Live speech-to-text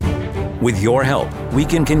With your help, we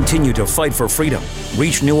can continue to fight for freedom,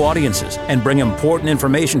 reach new audiences, and bring important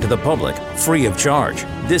information to the public free of charge.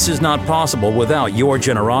 This is not possible without your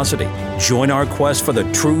generosity. Join our quest for the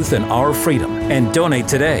truth and our freedom and donate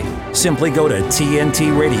today. Simply go to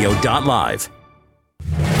tntradio.live.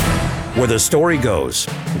 Where the story goes,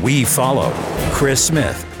 we follow. Chris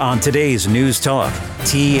Smith on today's News Talk,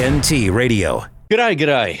 TNT Radio.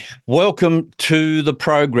 G'day. Welcome to the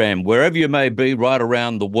program. Wherever you may be right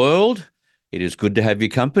around the world, it is good to have your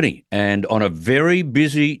company. And on a very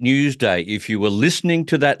busy news day, if you were listening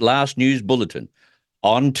to that last news bulletin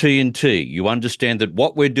on TNT, you understand that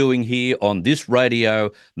what we're doing here on this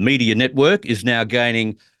radio media network is now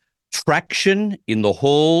gaining traction in the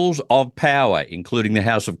halls of power, including the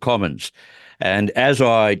House of Commons. And as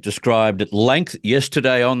I described at length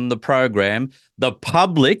yesterday on the program, the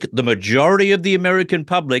public, the majority of the American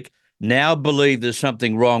public, now believe there's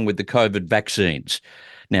something wrong with the COVID vaccines.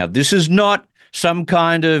 Now, this is not some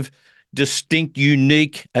kind of distinct,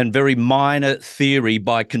 unique, and very minor theory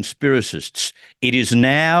by conspiracists. It is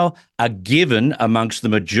now a given amongst the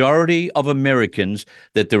majority of Americans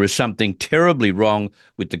that there is something terribly wrong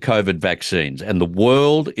with the COVID vaccines, and the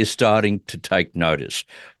world is starting to take notice.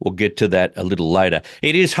 We'll get to that a little later.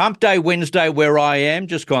 It is Hump Day Wednesday where I am,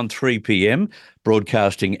 just gone 3 p.m,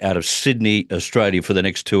 broadcasting out of Sydney, Australia for the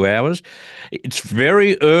next 2 hours. It's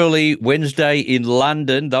very early Wednesday in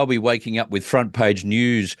London. They'll be waking up with front page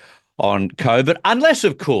news on COVID, unless,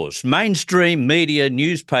 of course, mainstream media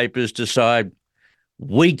newspapers decide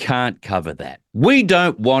we can't cover that. We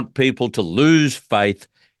don't want people to lose faith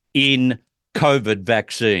in COVID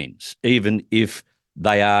vaccines, even if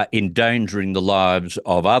they are endangering the lives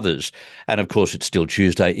of others. And, of course, it's still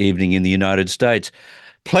Tuesday evening in the United States.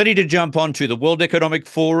 Plenty to jump onto. The World Economic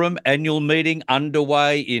Forum annual meeting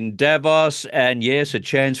underway in Davos. And yes, a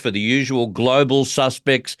chance for the usual global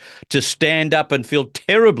suspects to stand up and feel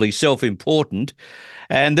terribly self-important.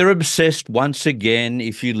 And they're obsessed once again,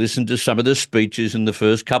 if you listen to some of the speeches in the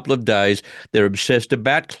first couple of days, they're obsessed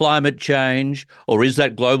about climate change, or is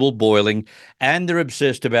that global boiling? And they're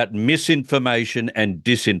obsessed about misinformation and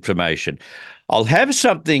disinformation. I'll have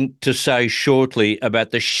something to say shortly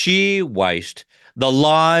about the sheer waste, the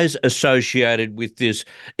lies associated with this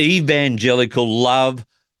evangelical love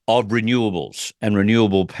of renewables and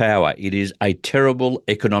renewable power. It is a terrible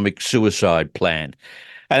economic suicide plan.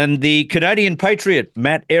 And the Canadian patriot,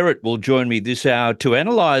 Matt Ehret, will join me this hour to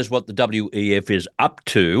analyse what the WEF is up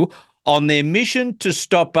to on their mission to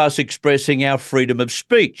stop us expressing our freedom of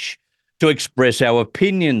speech, to express our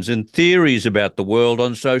opinions and theories about the world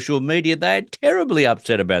on social media. They're terribly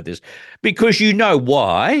upset about this because you know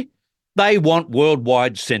why. They want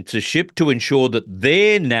worldwide censorship to ensure that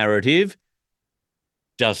their narrative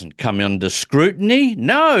doesn't come under scrutiny.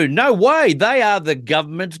 No way. They are the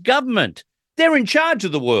government's government. They're in charge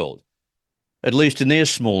of the world, at least in their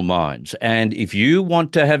small minds. And if you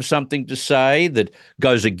want to have something to say that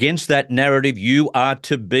goes against that narrative, you are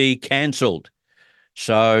to be cancelled.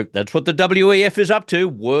 So that's what the WEF is up to.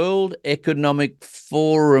 World Economic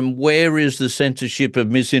Forum. Where is the censorship of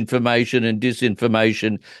misinformation and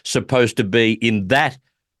disinformation supposed to be in that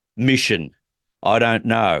mission? I don't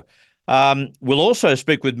know. We'll also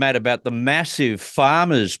speak with Matt about the massive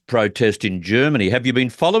farmers' protest in Germany. Have you been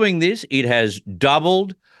following this? It has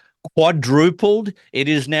doubled, quadrupled. It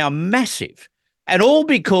is now massive. And all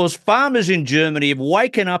because farmers in Germany have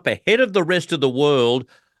woken up ahead of the rest of the world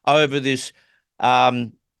over this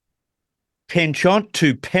penchant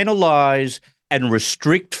to penalise and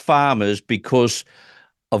restrict farmers because,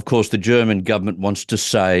 of course, the German government wants to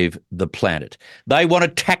save the planet. They want to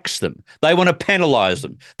tax them. They want to penalise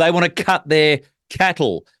them. They want to cut their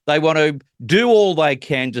cattle. They want to do all they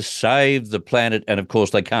can to save the planet. And, of course,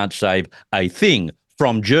 they can't save a thing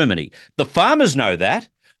from Germany. The farmers know that.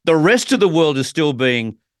 The rest of the world is still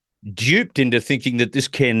being duped into thinking that this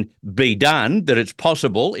can be done, that it's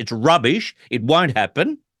possible. It's rubbish. It won't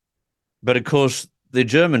happen. But, of course, the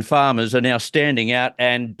German farmers are now standing out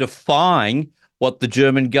and defying what the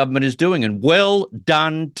German government is doing. And well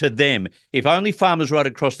done to them. If only farmers right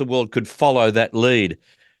across the world could follow that lead.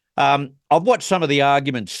 I've watched some of the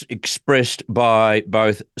arguments expressed by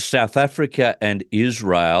both South Africa and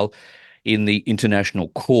Israel in the international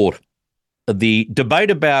court. The debate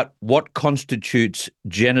about what constitutes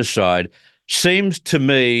genocide seems to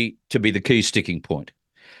me to be the key sticking point.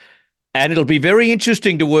 And it'll be very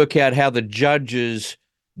interesting to work out how the judges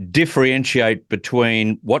differentiate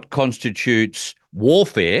between what constitutes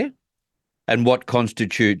warfare and what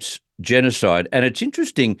constitutes genocide. And it's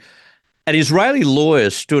interesting, an Israeli lawyer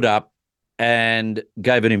stood up and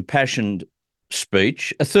gave an impassioned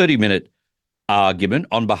speech, a 30-minute argument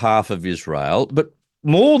on behalf of Israel. But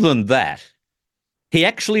more than that, he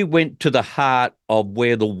actually went to the heart of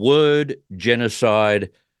where the word genocide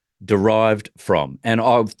derived from. And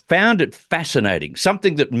I've found it fascinating,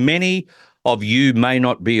 something that many of you may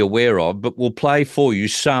not be aware of, but we'll play for you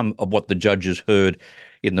some of what the judges heard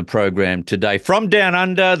in the program today. From Down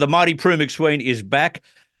Under, the mighty Prue McSween is back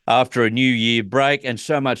after a New Year break, and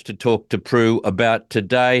so much to talk to Prue about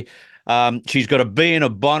today. She's got a bee in a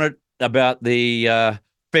bonnet about the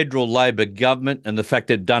federal Labor government and the fact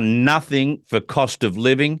they've done nothing for cost of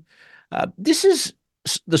living. This is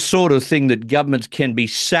the sort of thing that governments can be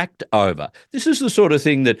sacked over. This is the sort of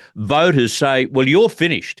thing that voters say, well, you're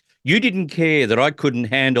finished. You didn't care that I couldn't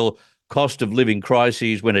handle cost of living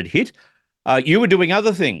crises when it hit. You were doing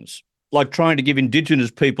other things, like trying to give Indigenous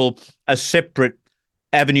people a separate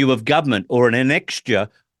avenue of government or an annexure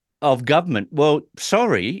of government. Well,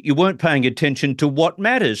 sorry, you weren't paying attention to what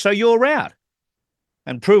matters, so you're out.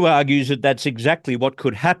 And Prue argues that that's exactly what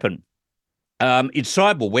could happen. It's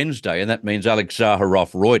Cyber Wednesday, and that means Alex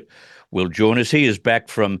Zaharoff-Reutt will join us. He is back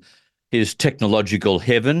from his technological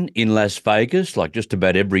heaven in Las Vegas, like just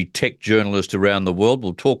about every tech journalist around the world.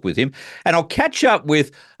 We'll talk with him. And I'll catch up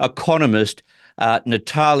with economist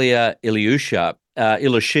Natalia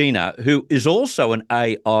Ilyushina, who is also an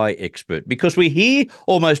AI expert, because we hear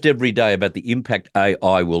almost every day about the impact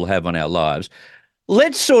AI will have on our lives.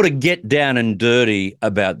 Let's sort of get down and dirty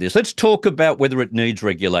about this. Let's talk about whether it needs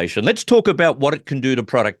regulation. Let's talk about what it can do to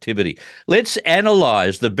productivity. Let's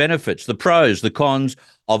analyse the benefits, the pros, the cons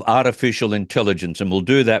of artificial intelligence. And we'll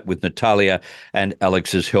do that with Natalia and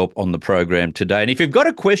Alex's help on the program today. And if you've got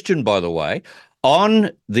a question, by the way,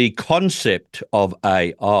 on the concept of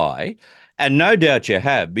AI, and no doubt you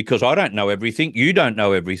have, because I don't know everything, you don't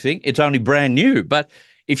know everything, it's only brand new, but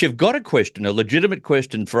if you've got a question, a legitimate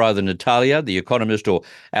question for either Natalia, the economist, or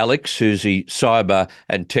Alex, who's the cyber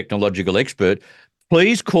and technological expert,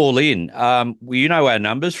 please call in. You know our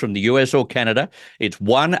numbers from the US or Canada. It's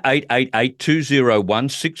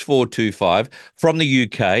 1-888-201-6425. From the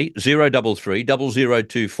UK, 033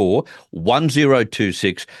 0024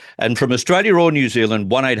 1026. And from Australia or New Zealand,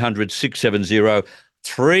 1-800-670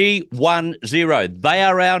 310. They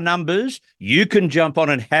are our numbers. You can jump on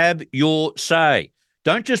and have your say.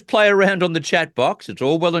 Don't just play around on the chat box. It's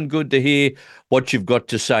all well and good to hear what you've got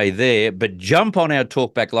to say there, but jump on our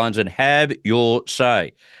talkback lines and have your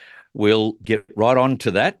say. We'll get right on to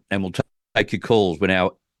that, and we'll take your calls when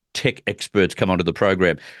our tech experts come onto the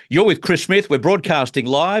program. You're with Chris Smith. We're broadcasting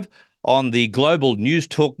live on the Global News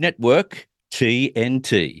Talk Network,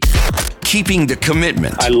 TNT. Keeping the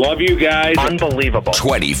commitment. I love you guys. Unbelievable.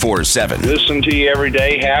 24/7. Listen to you every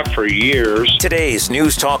day, have for years. Today's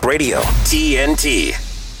News Talk Radio, TNT.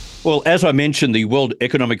 Well, as I mentioned, the World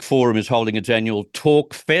Economic Forum is holding its annual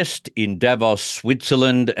Talk Fest in Davos,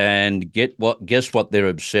 Switzerland, and guess what their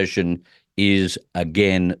obsession is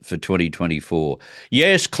again for 2024?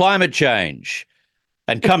 Yes, climate change.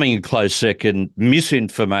 And coming in close second,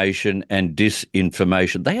 misinformation and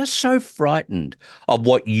disinformation. They are so frightened of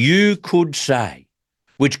what you could say,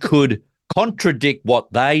 which could contradict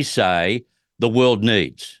what they say the world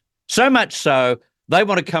needs. So much so, they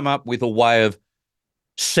want to come up with a way of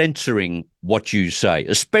censoring what you say,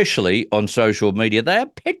 especially on social media. They are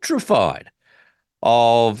petrified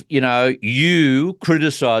of, you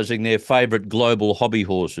criticising their favourite global hobby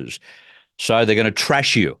horses. So they're going to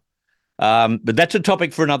trash you. But that's a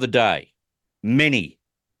topic for another day, many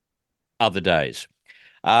other days.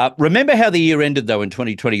 Remember how the year ended, though, in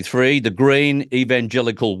 2023? The green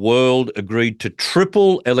evangelical world agreed to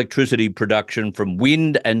triple electricity production from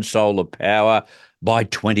wind and solar power by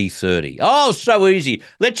 2030. Oh, so easy.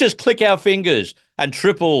 Let's just click our fingers and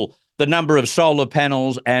triple the number of solar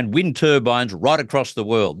panels and wind turbines right across the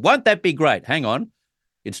world. Won't that be great? Hang on.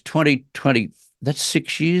 It's 2020. That's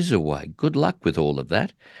 6 years away. Good luck with all of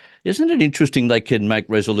that. Isn't it interesting they can make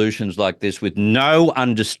resolutions like this with no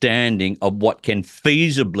understanding of what can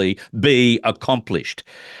feasibly be accomplished?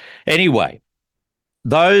 Anyway,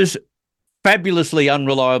 those fabulously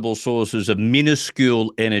unreliable sources of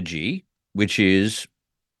minuscule energy, which is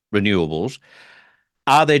renewables,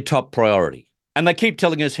 are their top priority. And they keep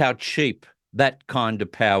telling us how cheap that kind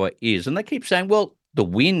of power is. And they keep saying, well, the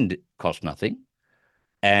wind costs nothing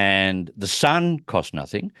and the sun costs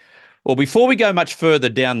nothing. Well, before we go much further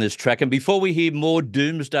down this track and before we hear more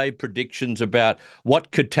doomsday predictions about what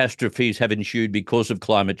catastrophes have ensued because of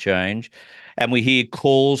climate change, and we hear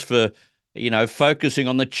calls for, focusing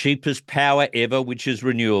on the cheapest power ever, which is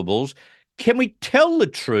renewables, can we tell the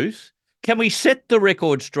truth? Can we set the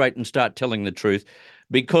record straight and start telling the truth?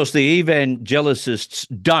 Because the evangelicists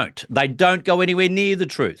don't. They don't go anywhere near the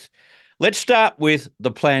truth. Let's start with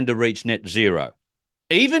the plan to reach net zero.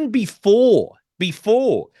 Even before we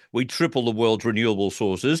triple the world's renewable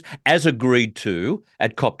sources, as agreed to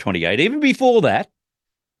at COP28, even before that,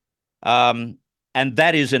 and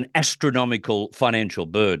that is an astronomical financial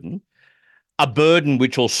burden, a burden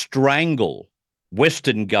which will strangle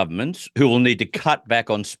Western governments who will need to cut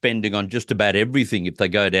back on spending on just about everything if they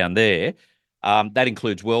go down there. That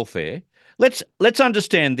includes welfare. Let's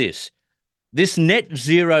understand this. This net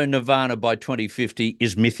zero nirvana by 2050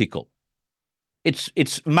 is mythical.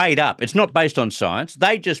 It's made up. It's not based on science.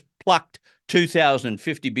 They just plucked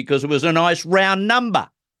 2050 because it was a nice round number.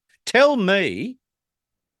 Tell me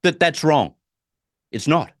that that's wrong. It's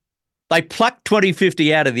not. They plucked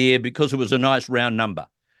 2050 out of the air because it was a nice round number.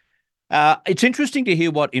 It's interesting to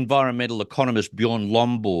hear what environmental economist Bjorn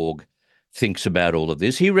Lomborg thinks about all of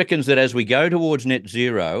this. He reckons that as we go towards net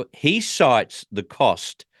zero, he cites the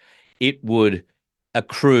cost it would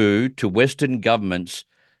accrue to Western governments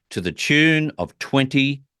to the tune of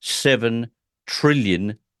 27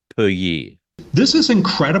 trillion per year. This is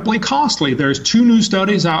incredibly costly. There's 2 new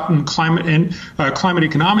studies out in Climate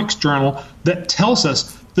Economics Journal that tells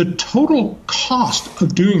us the total cost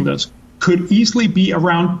of doing this could easily be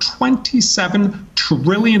around $27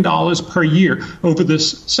 trillion per year over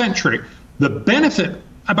this century. The benefit,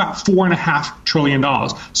 about $4.5 trillion.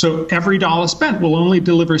 So every dollar spent will only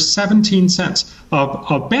deliver 17 cents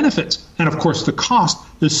of benefits. And of course, the cost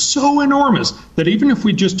is so enormous that even if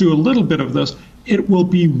we just do a little bit of this, it will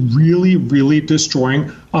be really, really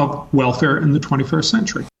destroying of welfare in the 21st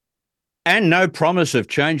century. And no promise of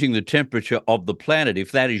changing the temperature of the planet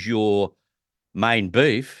if that is your main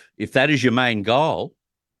beef, if that is your main goal.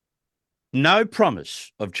 No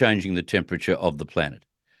promise of changing the temperature of the planet.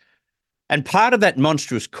 And part of that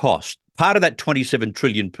monstrous cost, part of that 27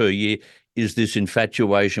 trillion per year, is this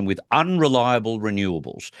infatuation with unreliable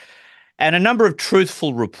renewables. And a number of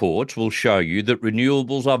truthful reports will show you that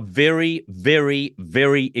renewables are very, very,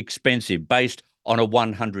 very expensive based on a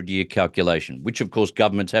 100-year calculation, which of course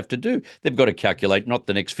governments have to do. They've got to calculate not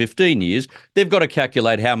the next 15 years, they've got to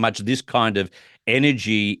calculate how much this kind of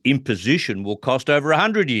energy imposition will cost over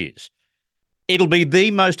 100 years. It'll be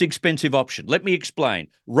the most expensive option. Let me explain.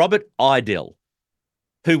 Robert Idel,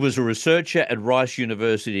 who was a researcher at Rice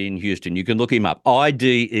University in Houston, you can look him up,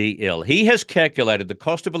 IDEL. He has calculated the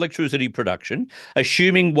cost of electricity production,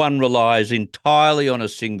 assuming one relies entirely on a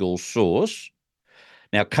single source.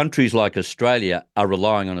 Now, countries like Australia are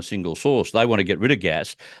relying on a single source. They want to get rid of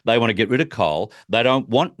gas. They want to get rid of coal. They don't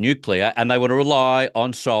want nuclear, and they want to rely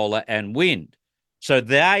on solar and wind. So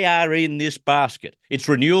they are in this basket. It's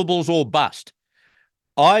renewables or bust.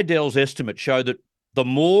 Idel's estimates show that the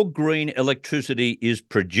more green electricity is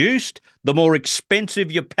produced, the more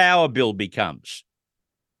expensive your power bill becomes.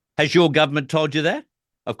 Has your government told you that?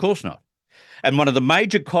 Of course not. And one of the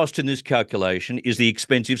major costs in this calculation is the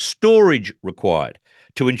expensive storage required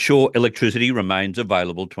to ensure electricity remains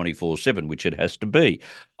available 24/7, which it has to be.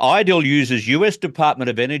 Idel uses US Department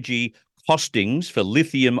of Energy costings for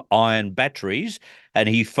lithium-ion batteries, and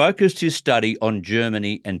he focused his study on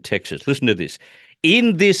Germany and Texas. Listen to this.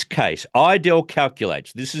 In this case, Idel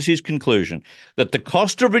calculates, this is his conclusion, that the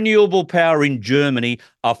cost of renewable power in Germany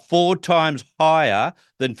are 4 times higher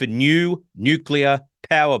than for new nuclear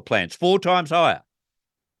power plants, 4 times higher.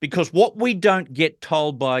 Because what we don't get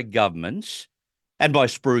told by governments and by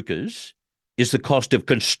spruikers is the cost of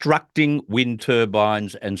constructing wind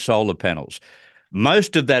turbines and solar panels.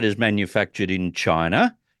 Most of that is manufactured in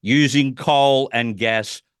China using coal and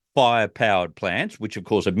gas fire-powered plants, which of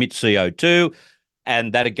course emit CO2,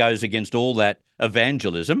 and that it goes against all that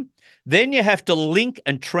evangelism. Then you have to link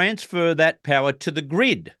and transfer that power to the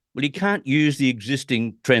grid. Well, you can't use the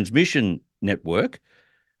existing transmission network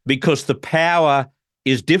because the power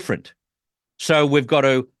is different. So we've got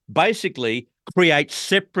to basically create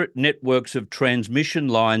separate networks of transmission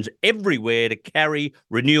lines everywhere to carry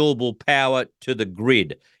renewable power to the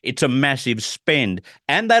grid. It's a massive spend,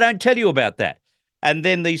 and they don't tell you about that. And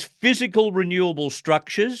then these physical renewable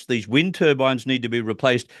structures, these wind turbines, need to be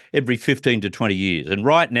replaced every 15 to 20 years. And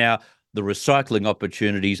right now, the recycling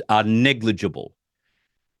opportunities are negligible.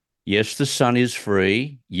 Yes, the sun is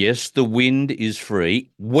free. Yes, the wind is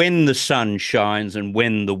free when the sun shines and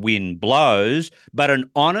when the wind blows, but an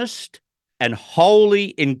honest and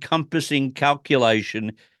wholly encompassing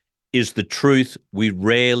calculation is the truth we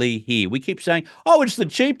rarely hear. We keep saying, oh, it's the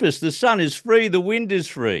cheapest, the sun is free, the wind is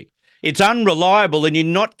free. It's unreliable, and you're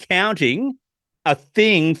not counting a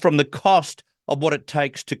thing from the cost of what it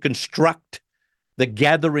takes to construct the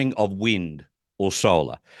gathering of wind or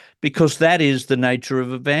solar, because that is the nature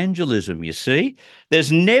of evangelism, you see.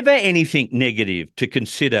 There's never anything negative to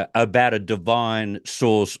consider about a divine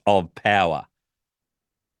source of power.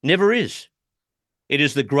 Never is. It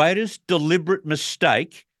is the greatest deliberate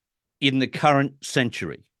mistake in the current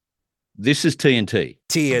century. This is TNT.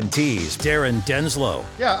 TNT's Darren Denslow.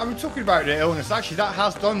 Yeah, I'm talking about the illness. Actually, that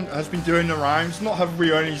has been doing the rounds. Not have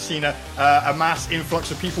we only seen a mass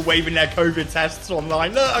influx of people waving their COVID tests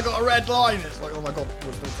online. Look, I got a red line. It's like, oh my God,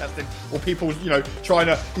 we're still testing. Or people, trying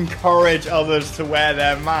to encourage others to wear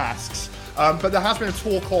their masks. But there has been a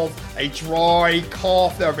talk of a dry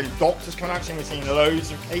cough. There have been doctors coming out saying we're seeing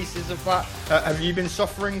loads of cases of that. Have you been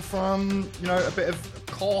suffering from, a bit of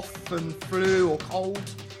cough and flu or cold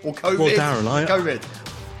or COVID? Well, Darren, COVID.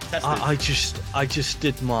 I just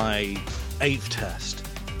did my 8th test,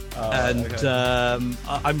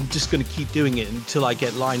 I'm just going to keep doing it until I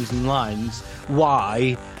get lines and lines.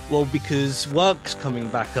 Why? Well, because work's coming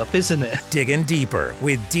back up, isn't it? Digging deeper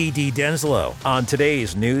with D.D. Denslow on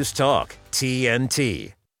today's News Talk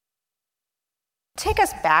TNT. Take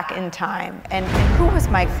us back in time, and who was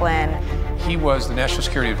Mike Flynn? He was the National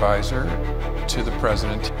Security Advisor to the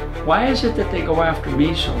president. Why is it that they go after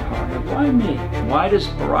me so hard? Why me? Why does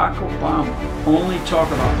Barack Obama only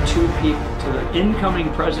talk about 2 people, to the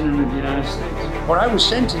incoming president of the United States? When I was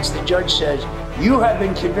sentenced, the judge says, you have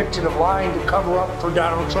been convicted of lying to cover up for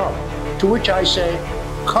Donald Trump. To which I say,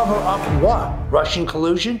 cover up what? Russian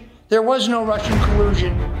collusion? There was no Russian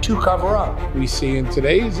collusion to cover up. We see in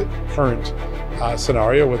today's current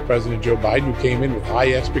scenario with President Joe Biden, who came in with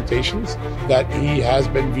high expectations, that he has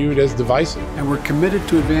been viewed as divisive. And we're committed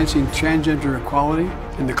to advancing transgender equality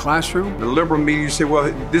in the classroom. The liberal media say, well,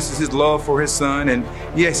 this is his love for his son, and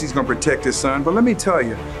yes, he's going to protect his son. But let me tell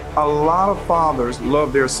you, a lot of fathers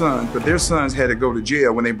love their sons, but their sons had to go to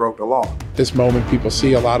jail when they broke the law. At this moment, people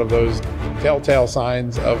see a lot of those telltale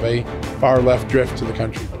signs of a far-left drift to the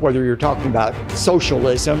country. Whether you're talking about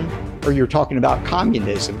socialism or you're talking about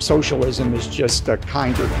communism, socialism is just a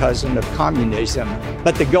kinder cousin of communism,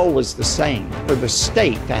 but the goal is the same, for the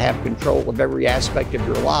state to have control of every aspect of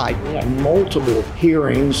your life. We have multiple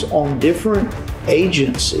hearings on different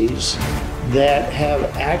agencies that have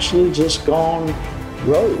actually just gone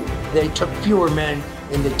rogue. They took fewer men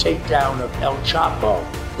in the takedown of El Chapo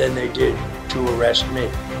than they did to arrest me.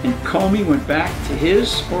 And Comey went back to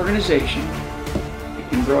his organization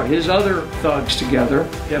and brought his other thugs together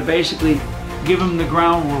to basically give them the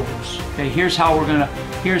ground rules. Okay, here's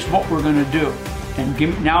what we're gonna do.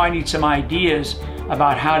 And now I need some ideas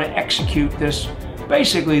about how to execute this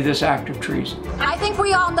act of treason. I think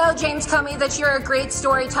we all know, James Comey, that you're a great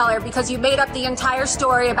storyteller because you made up the entire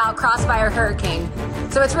story about Crossfire Hurricane.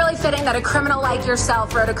 So it's really fitting that a criminal like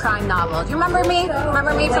yourself wrote a crime novel. Do you remember me?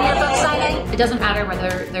 Remember me from your book signing? It doesn't matter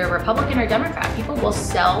whether they're Republican or Democrat. People will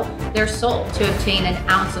sell their soul to obtain an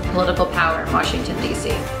ounce of political power in Washington,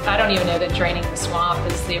 D.C. I don't even know that draining the swamp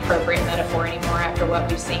is the appropriate metaphor anymore after what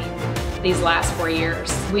we've seen these last 4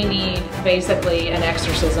 years. We need basically an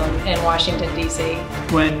exorcism in Washington, D.C.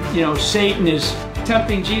 When, Satan is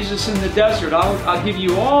tempting Jesus in the desert, I'll give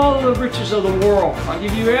you all the riches of the world. I'll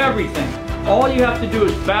give you everything. All you have to do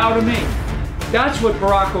is bow to me. That's what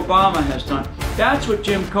Barack Obama has done. That's what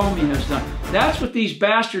Jim Comey has done. That's what these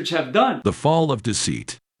bastards have done. The Fall of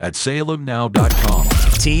Deceit at salemnow.com.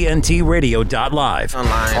 TNTRadio.live.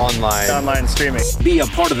 Online streaming. Be a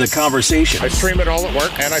part of the conversation. I stream it all at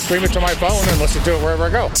work, and I stream it to my phone and listen to it wherever I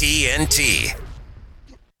go. TNT.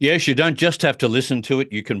 Yes, you don't just have to listen to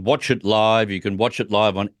it. You can watch it live. You can watch it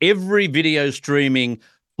live on every video streaming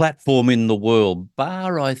platform in the world,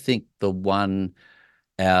 bar, I think, the one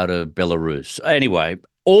out of Belarus. Anyway,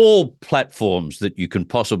 all platforms that you can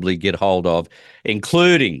possibly get hold of,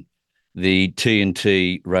 including the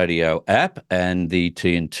TNT Radio app and the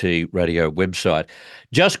TNT Radio website.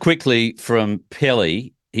 Just quickly from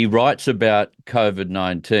Pelly, he writes about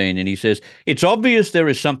COVID-19 and he says, it's obvious there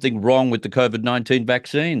is something wrong with the COVID-19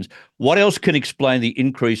 vaccines. What else can explain the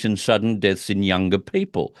increase in sudden deaths in younger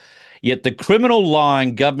people? Yet the criminal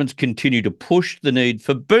lying governments continue to push the need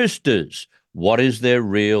for boosters. What is their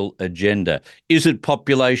real agenda? Is it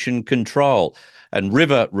population control? And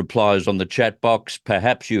River replies on the chat box,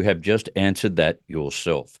 perhaps you have just answered that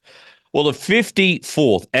yourself. Well, the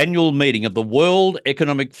 54th annual meeting of the World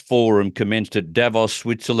Economic Forum commenced at Davos,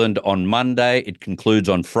 Switzerland on Monday. It concludes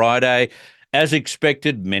on Friday. As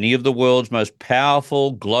expected, many of the world's most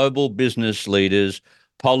powerful global business leaders,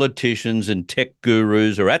 politicians and tech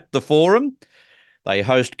gurus are at the forum. They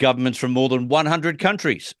host governments from more than 100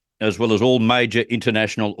 countries, as well as all major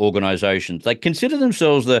international organisations. They consider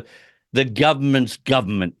themselves the the government's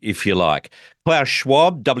government, if you like. Klaus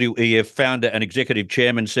Schwab, WEF founder and executive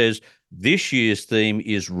chairman, says this year's theme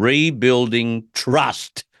is rebuilding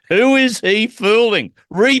trust. Who is he fooling?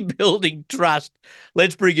 Rebuilding trust.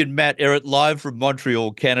 Let's bring in Matt Ehret live from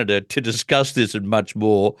Montreal, Canada, to discuss this and much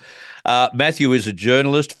more. Matthew is a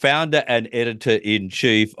journalist, founder and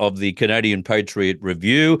editor-in-chief of the Canadian Patriot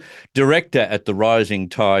Review, director at the Rising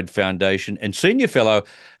Tide Foundation, and senior fellow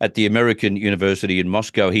at the American University in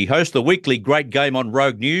Moscow. He hosts the weekly Great Game on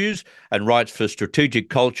Rogue News and writes for Strategic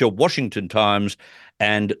Culture, Washington Times,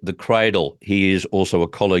 and The Cradle. He is also a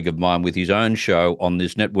colleague of mine with his own show on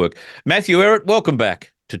this network. Matthew Ehret, welcome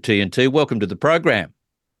back to TNT. Welcome to the program.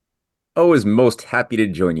 Always most happy to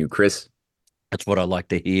join you, Chris. That's what I like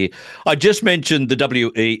to hear. I just mentioned the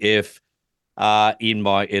WEF in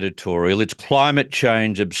my editorial. It's climate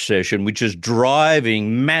change obsession, which is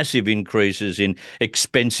driving massive increases in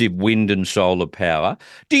expensive wind and solar power.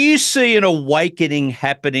 Do you see an awakening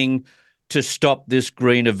happening to stop this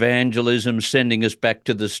green evangelism sending us back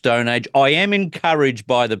to the Stone Age? I am encouraged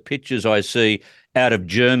by the pictures I see out of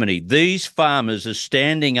Germany. These farmers are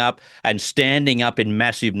standing up in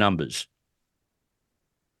massive numbers.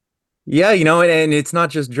 Yeah, and it's not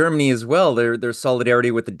just Germany as well. There's solidarity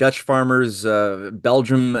with the Dutch farmers,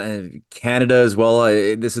 Belgium, Canada as well.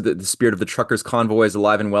 This is the spirit of the truckers' convoy is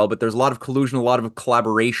alive and well, but there's a lot of collusion, a lot of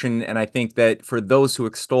collaboration, and I think that for those who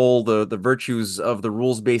extol the virtues of the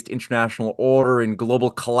rules-based international order and global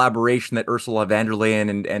collaboration that Ursula von der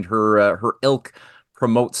Leyen and her ilk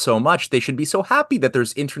promote so much, they should be so happy that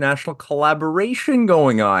there's international collaboration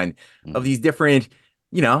going on of these different,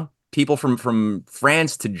 people from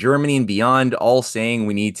France to Germany and beyond, all saying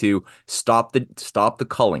we need to stop the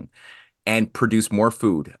culling and produce more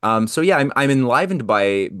food. So yeah, I'm enlivened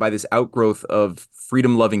by this outgrowth of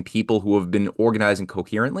freedom-loving people who have been organizing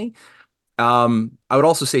coherently. I would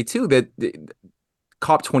also say too that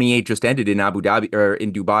COP28 just ended in Abu Dhabi or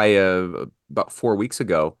in Dubai about 4 weeks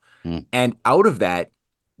ago, and out of that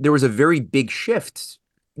there was a very big shift,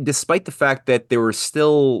 despite the fact that there were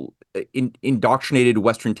still indoctrinated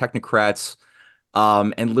Western technocrats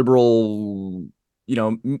and liberal,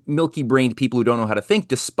 milky-brained people who don't know how to think.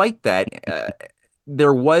 Despite that,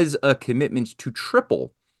 there was a commitment to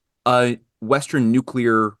triple a Western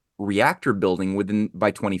nuclear reactor building by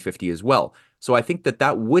 2050 as well. So I think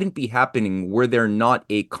that wouldn't be happening were there not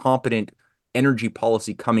a competent energy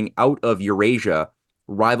policy coming out of Eurasia,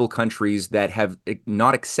 rival countries that have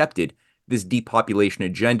not accepted this depopulation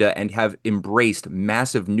agenda and have embraced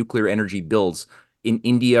massive nuclear energy builds in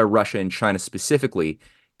India, Russia, and China specifically.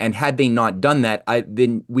 And had they not done that,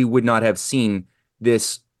 then we would not have seen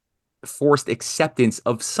this forced acceptance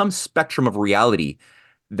of some spectrum of reality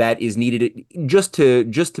that is needed just to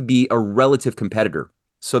be a relative competitor.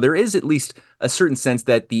 So there is at least a certain sense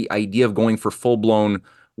that the idea of going for full-blown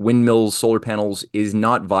windmills, solar panels is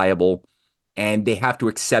not viable. And they have to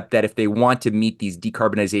accept that if they want to meet these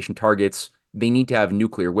decarbonization targets, they need to have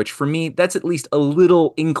nuclear, which for me, that's at least a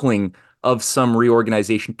little inkling of some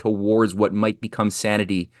reorganization towards what might become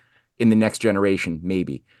sanity in the next generation,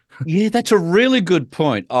 maybe. Yeah, that's a really good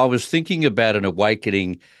point. I was thinking about an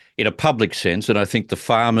awakening in a public sense, and I think the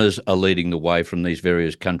farmers are leading the way from these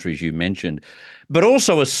various countries you mentioned, but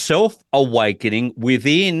also a self-awakening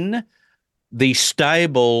within the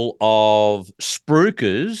stable of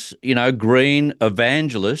spruikers, green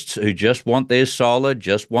evangelists who just want their solar,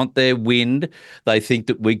 just want their wind. They think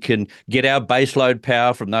that we can get our baseload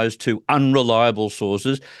power from those two unreliable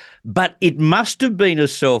sources. But it must have been a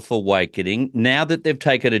self-awakening now that they've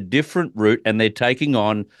taken a different route and they're taking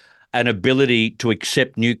on an ability to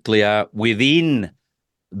accept nuclear within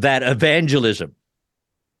that evangelism.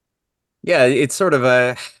 Yeah, it's sort of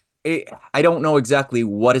I don't know exactly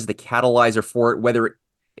what is the catalyzer for it, whether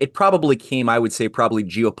it probably came, I would say, probably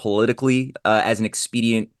geopolitically as an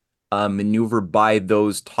expedient maneuver by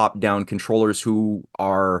those top-down controllers who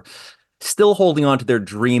are still holding on to their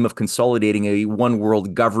dream of consolidating a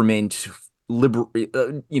one-world government, with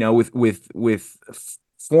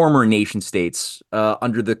former nation states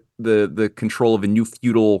under the control of a new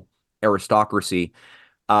feudal aristocracy.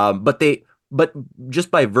 But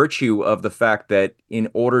just by virtue of the fact that in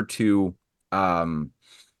order to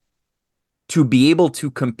be able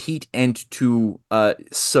to compete and to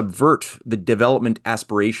subvert the development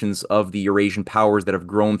aspirations of the Eurasian powers that have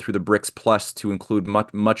grown through the BRICS Plus to include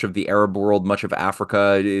much of the Arab world, much of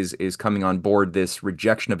Africa is coming on board this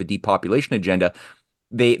rejection of a depopulation agenda,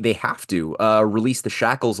 they have to release the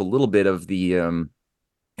shackles a little bit of the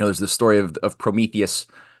there's the story of Prometheus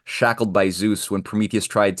shackled by Zeus when Prometheus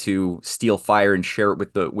tried to steal fire and share it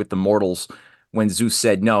with the mortals. when Zeus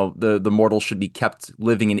said, no, the mortals should be kept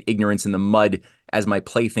living in ignorance in the mud as my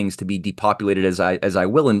playthings to be depopulated as I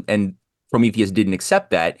will. And Prometheus didn't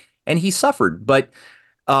accept that, and he suffered. But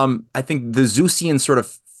I think the Zeusian sort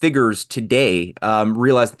of figures today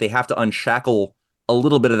realize that they have to unshackle a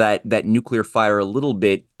little bit of that nuclear fire a little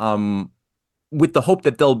bit, with the hope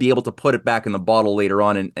that they'll be able to put it back in the bottle later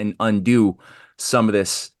on and undo some of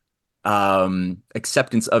this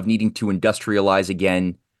acceptance of needing to industrialize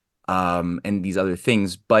again, and these other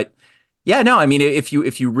things. But yeah, no, I mean, if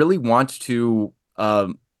you really want to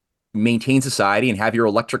maintain society and have your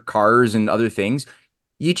electric cars and other things,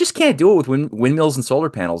 you just can't do it with windmills and solar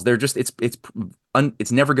panels. They're just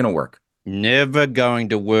it's never going to work. Never going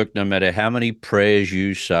to work, no matter how many prayers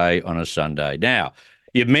you say on a Sunday. Now,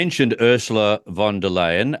 you mentioned Ursula von der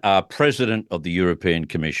Leyen, President of the European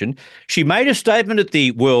Commission. She made a statement at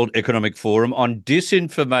the World Economic Forum on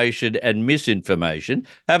disinformation and misinformation.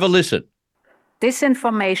 Have a listen.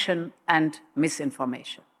 Disinformation and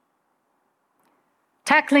misinformation.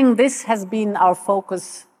 Tackling this has been our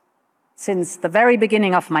focus since the very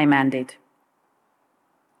beginning of my mandate.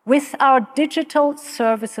 With our Digital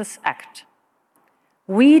Services Act,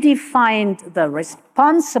 we defined the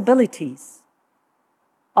responsibilities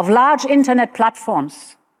of large internet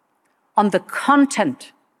platforms on the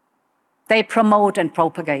content they promote and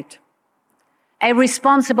propagate,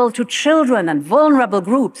 responsible to children and vulnerable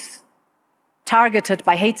groups targeted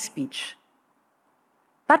by hate speech,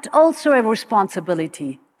 but also a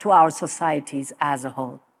responsibility to our societies as a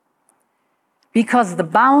whole. Because the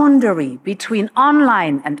boundary between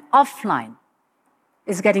online and offline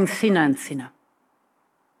is getting thinner and thinner.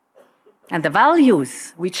 And the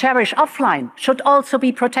values we cherish offline should also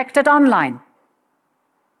be protected online.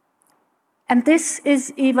 And this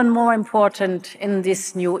is even more important in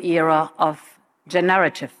this new era of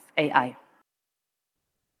generative AI.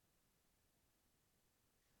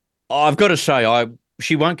 I've got to say,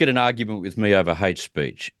 she won't get an argument with me over hate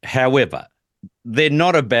speech. However, they're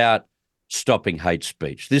not about stopping hate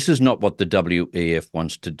speech. This is not what the WEF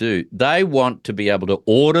wants to do. They want to be able to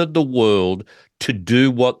order the world to do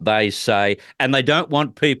what they say, and they don't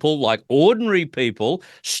want people like ordinary people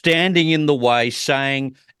standing in the way,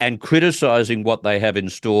 saying and criticising what they have in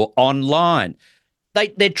store online.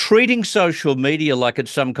 They're treating social media like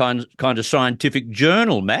it's some kind of scientific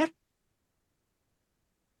journal, Matt.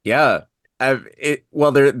 Yeah. This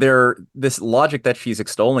logic that she's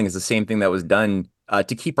extolling is the same thing that was done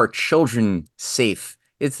to keep our children safe.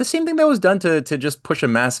 It's the same thing that was done to just push a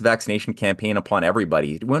mass vaccination campaign upon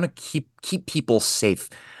everybody. We want to keep people safe.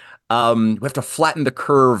 We have to flatten the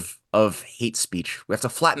curve of hate speech. We have to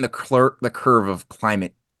flatten the curve of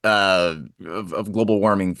climate, of global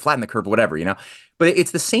warming, flatten the curve, whatever, you know. But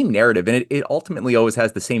it's the same narrative, and it ultimately always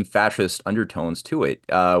has the same fascist undertones to it,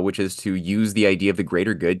 which is to use the idea of the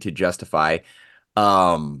greater good to justify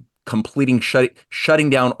shutting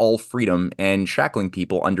down all freedom and shackling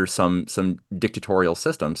people under some dictatorial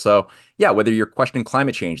system. So yeah, whether you're questioning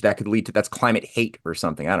climate change, that could lead to, that's climate hate or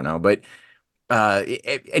something. I don't know, but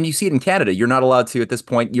and you see it in Canada. You're not allowed to at this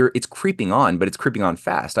point. It's creeping on, but it's creeping on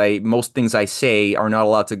fast. Most things I say are not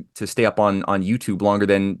allowed to stay up on YouTube longer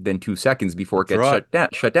than 2 seconds before it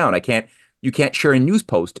gets shut down. You can't share a news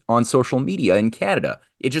post on social media in Canada.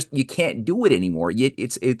 You can't do it anymore.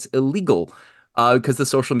 It's illegal. Because the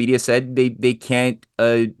social media said they can't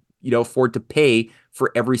afford to pay for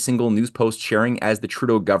every single news post sharing, as the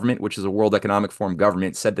Trudeau government, which is a World Economic Forum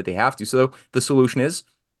government, said that they have to. So the solution is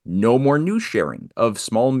no more news sharing of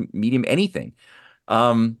small, medium, anything.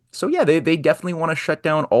 So yeah, they definitely want to shut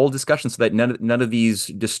down all discussion so that none of these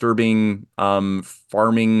disturbing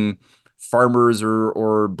farmers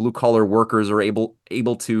or blue collar workers are able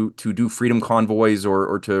to do freedom convoys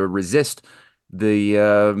or to resist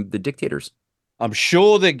the dictators. I'm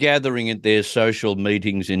sure they're gathering at their social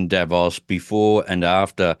meetings in Davos before and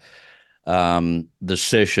after the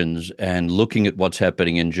sessions and looking at what's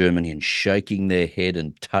happening in Germany and shaking their head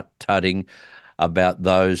and tut-tutting about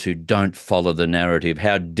those who don't follow the narrative.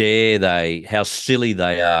 How dare they, how silly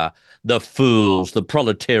they are, the fools, the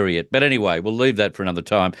proletariat. But anyway, we'll leave that for another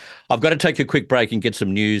time. I've got to take a quick break and get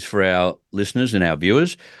some news for our listeners and our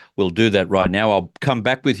viewers. We'll do that right now. I'll come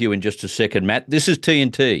back with you in just a second, Matt. This is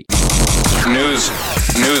TNT. News.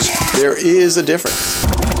 There is a difference.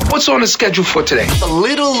 What's on the schedule for today? A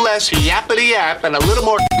little less yappity yap and a little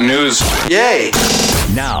more news. Yay.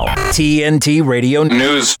 Now, TNT Radio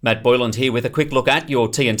News. Matt Boyland here with a quick look at your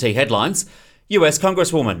TNT headlines. US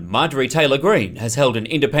Congresswoman Marjorie Taylor Greene has held an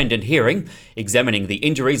independent hearing examining the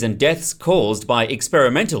injuries and deaths caused by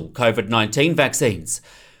experimental COVID-19 vaccines.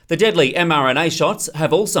 The deadly mRNA shots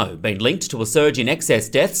have also been linked to a surge in excess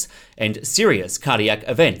deaths and serious cardiac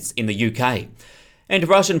events in the UK. And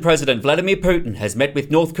Russian President Vladimir Putin has met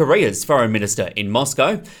with North Korea's foreign minister in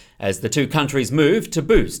Moscow as the two countries move to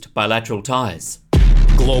boost bilateral ties.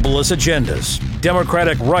 Globalist agendas,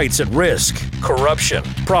 democratic rights at risk, corruption,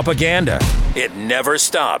 propaganda. It never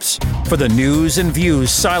stops. For the news and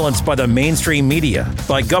views silenced by the mainstream media,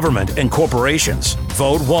 by government and corporations,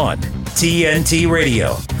 vote 1. TNT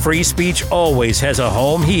Radio. Free speech always has a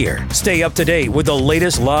home here. Stay up to date with the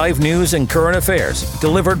latest live news and current affairs,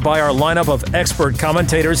 delivered by our lineup of expert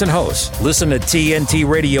commentators and hosts. Listen to TNT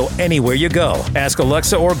Radio anywhere you go. Ask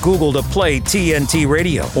Alexa or Google to play TNT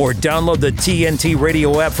Radio, or download the TNT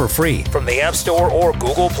Radio app for free from the App Store or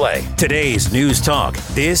Google Play. Today's News Talk.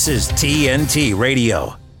 This is TNT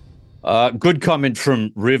Radio. Good comment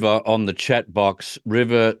from River on the chat box.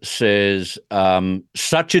 River says,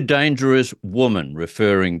 such a dangerous woman,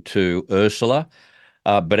 referring to Ursula.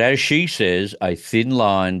 But as she says, a thin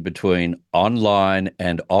line between online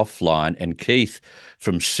and offline. And Keith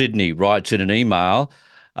from Sydney writes in an email,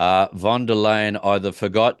 von der Leyen either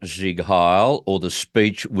forgot Sieg Heil or the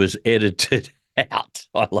speech was edited out.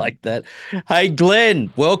 I like that. Hey,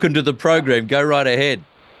 Glenn, welcome to the program. Go right ahead.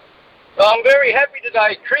 I'm very happy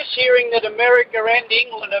today, Chris, hearing that America and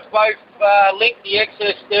England have both linked the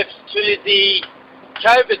excess deaths to the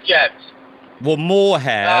COVID jabs. Well, more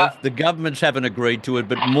have. The governments haven't agreed to it,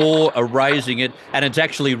 but more are raising it, and it's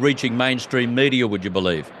actually reaching mainstream media, would you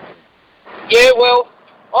believe? Yeah, well,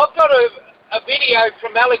 I've got a video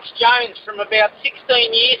from Alex Jones from about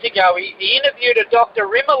 16 years ago. He interviewed a Dr.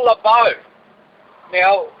 Rimmer LeBeau.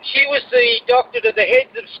 Now, she was the doctor to the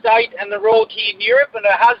heads of state and the royalty in Europe, and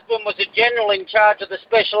her husband was a general in charge of the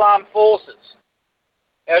Special Armed Forces.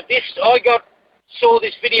 Now, saw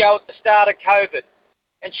this video at the start of COVID,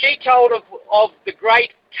 and she told of the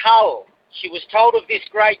great cull. She was told of this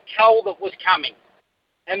great cull that was coming.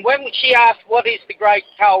 And when she asked what is the great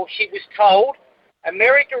cull, she was told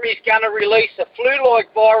America is going to release a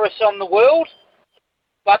flu-like virus on the world,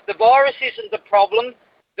 but the virus isn't the problem.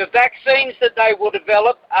 The vaccines that they will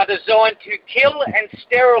develop are designed to kill and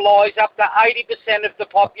sterilise up to 80% of the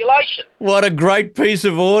population. What a great piece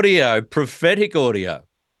of audio, prophetic audio.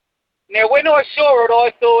 Now, when I saw it,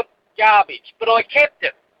 I thought garbage, but I kept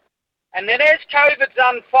it. And then as COVID's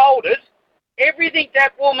unfolded, everything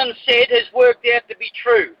that woman said has worked out to be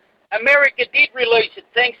true. America did release it,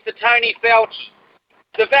 thanks to Tony Fauci.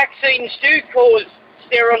 The vaccines do cause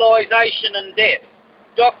sterilisation and death.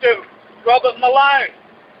 Dr. Robert Malone,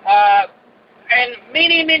 and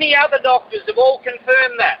many, many other doctors have all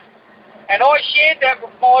confirmed that. And I shared that with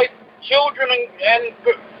my children and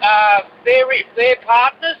their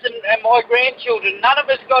partners and my grandchildren. None of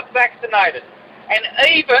us got vaccinated. And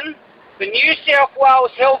even the New South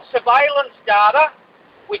Wales health surveillance data,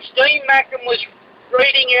 which Dean Mackham was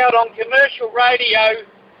reading out on commercial radio,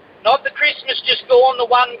 not the Christmas just gone, the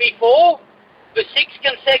one before, for 6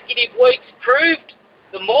 consecutive weeks, proved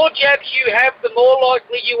the more jabs you have, the more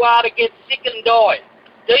likely you are to get sick and die.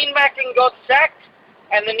 Dean Mackin got sacked,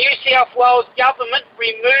 and the New South Wales government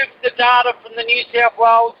removed the data from the New South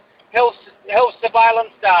Wales health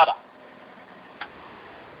surveillance data.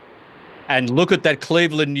 And look at that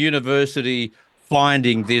Cleveland University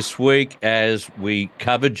finding this week, as we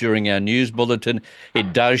covered during our news bulletin.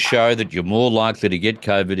 It does show that you're more likely to get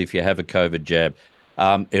COVID if you have a COVID jab.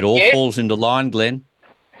 It all falls into line, Glenn.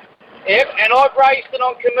 Yep, and I've raised it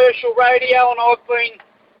on commercial radio, and I've been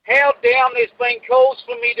held down. There's been calls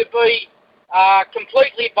for me to be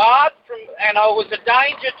completely barred from, and I was a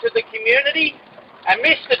danger to the community. And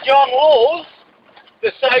Mr. John Laws,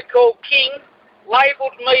 the so-called king,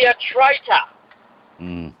 labelled me a traitor.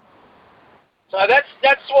 So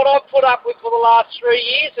that's what I've put up with for the last 3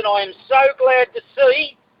 years, and I am so glad to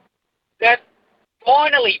see that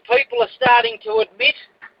finally people are starting to admit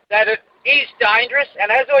that it is dangerous.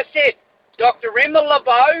 And as I said, Dr. Rimmer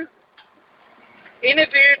LeBeau,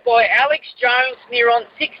 interviewed by Alex Jones near on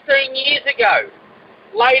 16 years ago,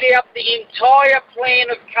 laid out the entire plan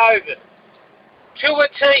of COVID to a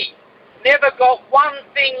T. Never got one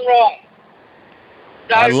thing wrong.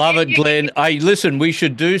 So I love it, Glenn. Hey, listen, we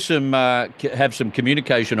should do have some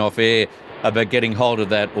communication off air about getting hold of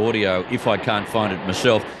that audio if I can't find it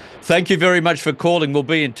myself. Thank you very much for calling. We'll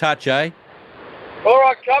be in touch, eh? All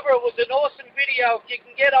right, Cover. It was an awesome video. If you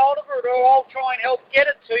can get hold of it, or I'll try and help get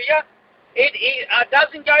it to you. It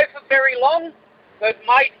doesn't go for very long, but,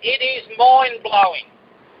 mate, it is mind-blowing.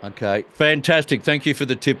 Okay, fantastic. Thank you for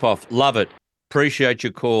the tip-off. Love it. Appreciate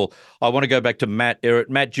your call. I want to go back to Matt Ehret.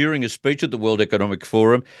 Matt, during a speech at the World Economic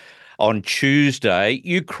Forum, on Tuesday.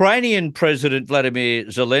 Ukrainian President Vladimir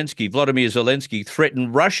Zelensky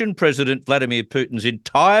threatened Russian President Vladimir Putin's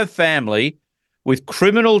entire family with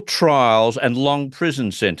criminal trials and long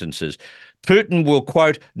prison sentences. Putin will,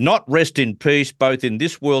 quote, not rest in peace both in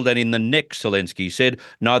this world and in the next, Zelensky said,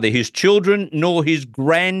 neither his children nor his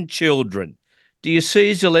grandchildren. Do you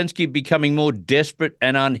see Zelensky becoming more desperate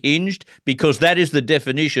and unhinged? Because that is the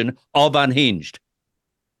definition of unhinged.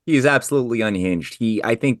 He is absolutely unhinged.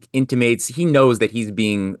 I think, intimates he knows that he's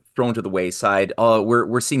being thrown to the wayside.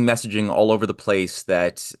 We're seeing messaging all over the place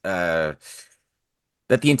that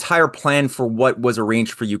that the entire plan for what was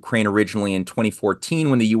arranged for Ukraine originally in 2014,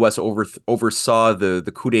 when the U.S. oversaw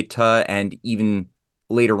the coup d'état, and even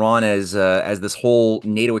later on as this whole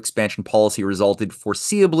NATO expansion policy resulted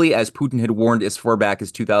foreseeably, as Putin had warned as far back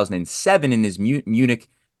as 2007 in his Munich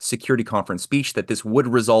Security Conference speech, that this would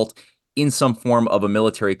result in some form of a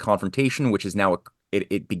military confrontation, which is now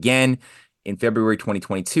it began in February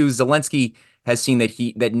 2022. Zelensky has seen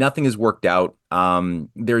that nothing has worked out.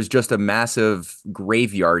 There's just a massive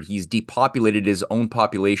graveyard. He's depopulated his own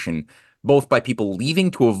population, both by people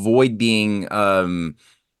leaving to avoid being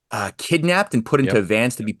kidnapped and put into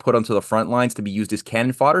vans to be put onto the front lines to be used as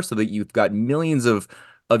cannon fodder, so that you've got millions of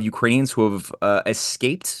Ukrainians who have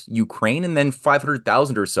escaped Ukraine, and then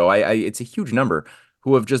 500,000 or so. It's a huge number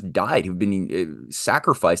who have just died, who've been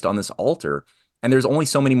sacrificed on this altar. And there's only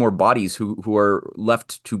so many more bodies who are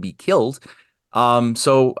left to be killed.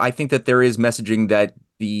 So I think that there is messaging that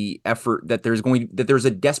there's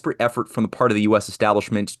a desperate effort from the part of the U.S.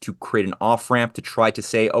 establishment to create an off-ramp to try to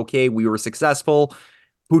say, okay, we were successful.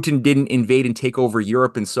 Putin didn't invade and take over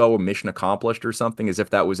Europe, and so mission accomplished or something, as if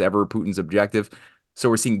that was ever Putin's objective. So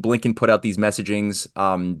we're seeing Blinken put out these messagings.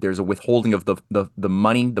 There's a withholding of the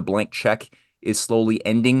money. The blank check is slowly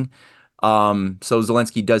ending. So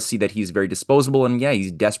Zelensky does see that he's very disposable, and yeah,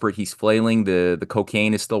 he's desperate. He's flailing. The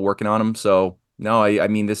cocaine is still working on him. So no, I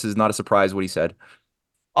mean, this is not a surprise what he said.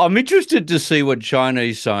 I'm interested to see what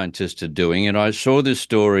Chinese scientists are doing, and I saw this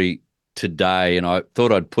story today, and I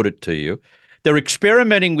thought I'd put it to you. They're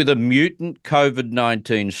experimenting with a mutant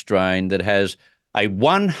COVID-19 strain that has a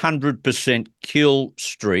 100% kill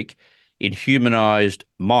streak in humanized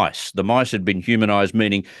mice. The mice had been humanized,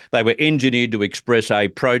 meaning they were engineered to express a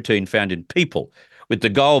protein found in people, with the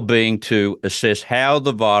goal being to assess how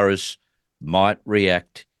the virus might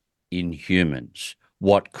react in humans.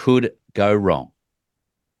 What could go wrong?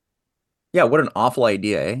 Yeah, what an awful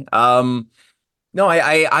idea, eh? No,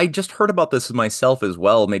 I just heard about this myself as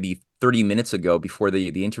well, maybe 30 minutes ago before the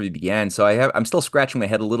interview began. So I'm still scratching my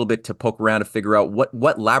head a little bit to poke around to figure out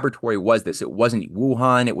what laboratory was this. It wasn't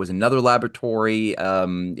Wuhan. It was another laboratory.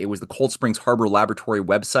 It was the Cold Springs Harbor Laboratory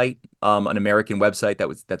website, an American website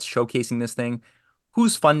that's showcasing this thing.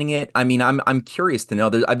 Who's funding it? I mean, I'm curious to know.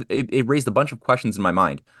 It raised a bunch of questions in my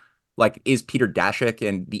mind. Like, is Peter Daszak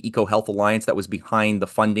and the Eco Health Alliance that was behind the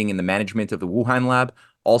funding and the management of the Wuhan lab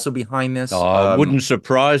also behind this? Wouldn't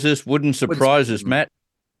surprise us. Wouldn't surprise us, Matt.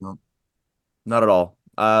 No, not at all.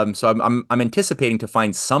 So I'm anticipating to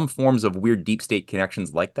find some forms of weird deep state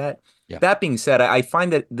connections like that. Yeah. That being said, I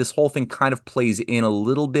find that this whole thing kind of plays in a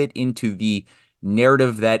little bit into the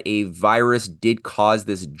narrative that a virus did cause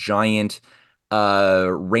this giant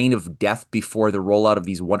reign of death before the rollout of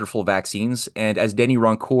these wonderful vaccines. And as Denny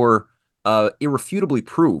Roncourt irrefutably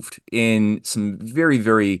proved in some very,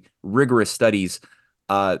 very rigorous studies,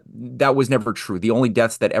 that was never true. The only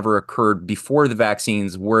deaths that ever occurred before the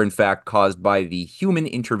vaccines were, in fact, caused by the human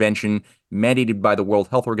intervention mandated by the World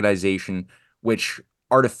Health Organization, which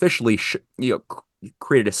artificially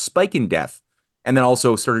created a spike in death, and then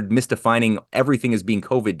also started misdefining everything as being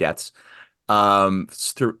COVID deaths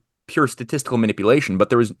through pure statistical manipulation. But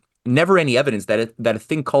there was never any evidence that a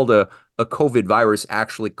thing called a COVID virus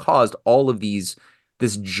actually caused all of this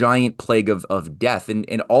giant plague of death,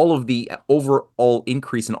 and all of the overall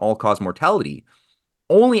increase in all-cause mortality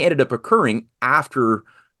only ended up occurring after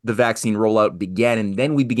the vaccine rollout began, and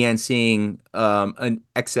then we began seeing an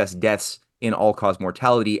excess deaths in all-cause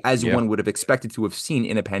mortality, as one would have expected to have seen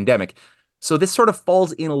in a pandemic. So this sort of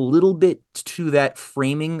falls in a little bit to that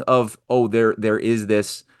framing of, there is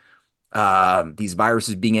this these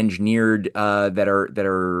viruses being engineered that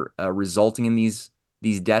are resulting in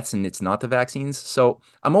these deaths, and it's not the vaccines. So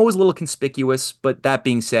I'm always a little conspicuous, but that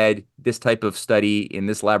being said, this type of study in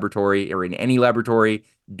this laboratory or in any laboratory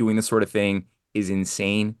doing this sort of thing is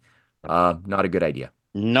insane. Not a good idea.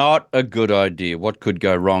 Not a good idea. What could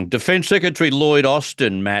go wrong? Defense Secretary Lloyd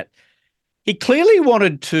Austin, Matt, he clearly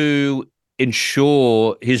wanted to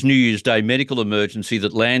ensure his New Year's Day medical emergency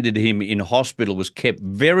that landed him in hospital was kept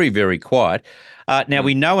very, very quiet. Now,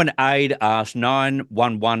 we know an aide asked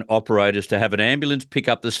 911 operators to have an ambulance pick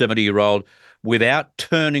up the 70-year-old without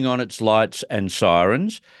turning on its lights and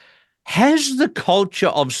sirens. Has the culture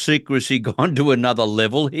of secrecy gone to another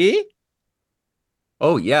level here?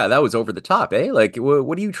 Oh yeah, that was over the top, eh? Like,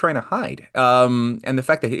 what are you trying to hide? And the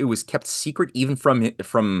fact that it was kept secret even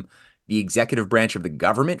from the executive branch of the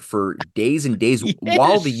government for days and days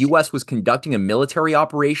while the U.S. was conducting a military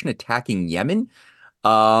operation attacking Yemen,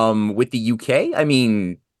 with the UK. I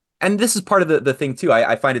mean, and this is part of the thing too.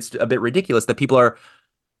 I find it's a bit ridiculous that people are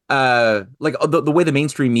like the way the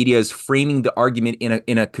mainstream media is framing the argument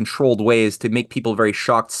in a controlled way is to make people very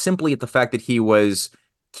shocked simply at the fact that he was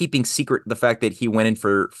keeping secret the fact that he went in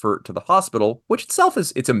to the hospital, which itself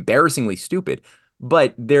it's embarrassingly stupid.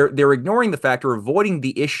 But they're ignoring the fact or avoiding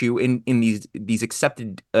the issue in these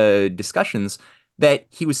accepted discussions that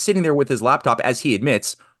he was sitting there with his laptop, as he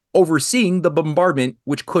admits, overseeing the bombardment,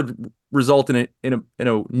 which could result in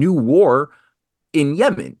a new war in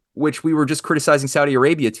Yemen, which we were just criticizing Saudi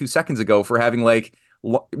Arabia 2 seconds ago for having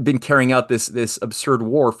been carrying out this absurd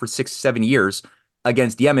war for 6-7 years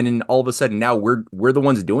against Yemen, and all of a sudden now we're the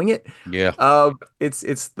ones doing it. Yeah.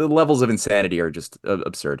 It's the levels of insanity are just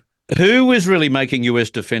absurd. Who is really making U.S.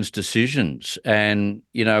 defense decisions? And,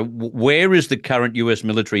 where is the current U.S.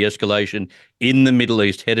 military escalation in the Middle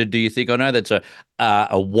East headed, do you think? I know that's a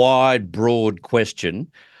wide, broad question,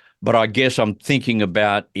 but I guess I'm thinking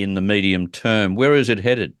about in the medium term. Where is it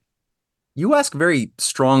headed? You ask very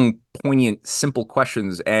strong, poignant, simple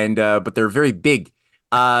questions, and but they're very big,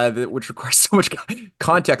 which requires so much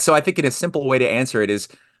context. So I think in a simple way to answer it is,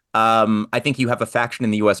 I think you have a faction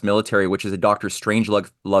in the U.S. military, which is a Dr.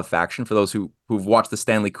 Strangelove faction. For those who've watched the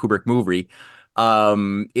Stanley Kubrick movie,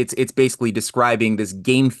 it's basically describing this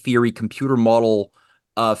game theory, computer model,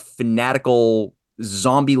 fanatical,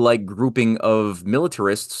 zombie-like grouping of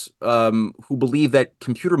militarists who believe that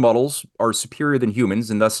computer models are superior than humans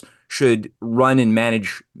and thus should run and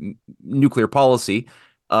manage nuclear policy.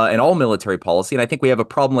 And all military policy. And I think we have a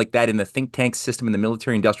problem like that in the think tank system in the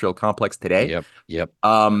military industrial complex today. Yep.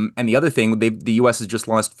 And the other thing, the U.S. has just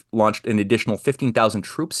launched an additional 15,000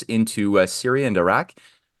 troops into Syria and Iraq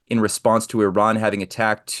in response to Iran having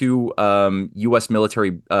attacked two U.S.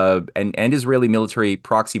 military and Israeli military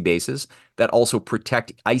proxy bases that also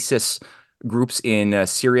protect ISIS groups in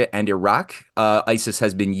Syria and Iraq. ISIS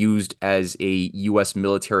has been used as a U.S.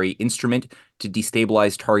 military instrument to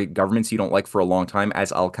destabilize target governments you don't like for a long time,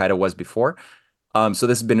 as Al-Qaeda was before. So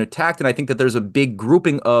this has been attacked, and I think that there's a big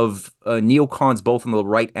grouping of neocons, both on the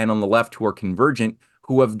right and on the left, who are convergent,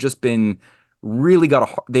 who have just been really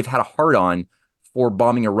they've had a hard-on for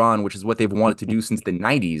bombing Iran, which is what they've wanted to do since the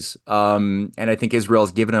 90s. And I think Israel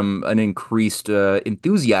has given them an increased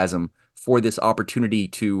enthusiasm for this opportunity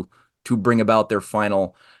to bring about their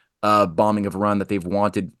final bombing of Iran that they've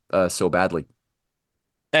wanted so badly.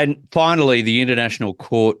 And finally, the international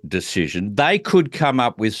court decision, they could come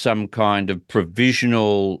up with some kind of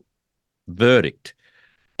provisional verdict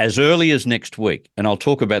as early as next week. And I'll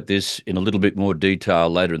talk about this in a little bit more detail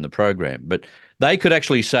later in the program. But they could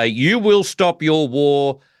actually say, you will stop your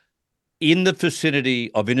war in the vicinity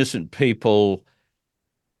of innocent people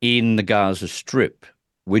in the Gaza Strip,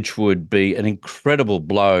 which would be an incredible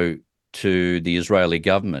blow to the Israeli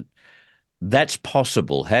government. That's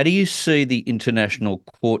possible. How do you see the international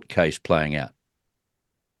court case playing out?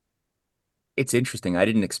 It's interesting. I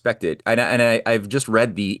didn't expect it. I've just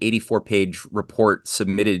read the 84-page report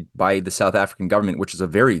submitted by the South African government, which is a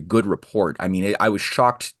very good report. I mean, I was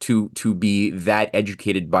shocked to be that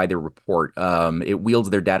educated by their report. It wields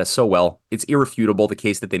their data so well. It's irrefutable, the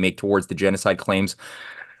case that they make towards the genocide claims,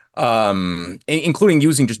 including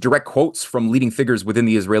using just direct quotes from leading figures within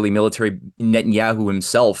the Israeli military, Netanyahu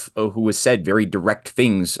himself, who has said very direct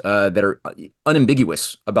things that are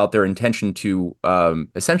unambiguous about their intention to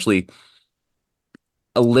essentially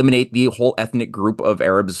eliminate the whole ethnic group of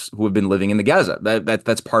Arabs who have been living in the Gaza.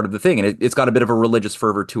 That's part of the thing, and it's got a bit of a religious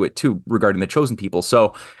fervor to it too regarding the chosen people.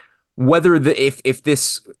 So whether if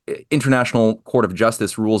this International Court of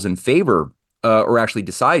Justice rules in favor or actually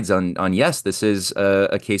decides on yes, this is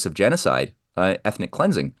a case of genocide, ethnic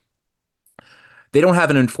cleansing, they don't have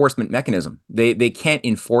an enforcement mechanism. They can't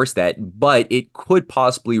enforce that, but it could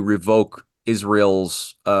possibly revoke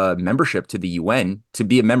Israel's membership to the UN. To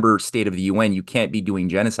be a member state of the UN, you can't be doing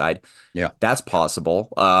genocide. Yeah, that's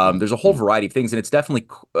possible. There's a whole variety of things, and it's definitely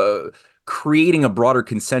creating a broader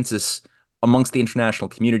consensus amongst the international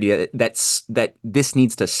community that this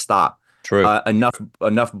needs to stop. True.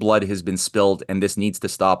 Enough blood has been spilled, and this needs to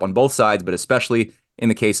stop on both sides, but especially in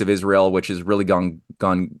the case of Israel, which has really gone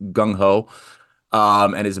gung-ho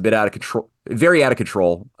and is a bit out of control, very out of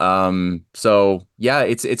control. So yeah,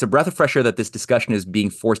 it's a breath of fresh air that this discussion is being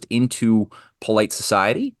forced into polite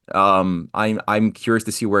society. I'm curious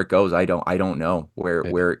to see where it goes. I don't know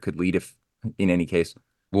where it could lead if in any case.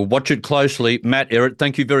 We'll watch it closely. Matt Ehret,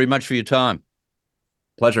 thank you very much for your time.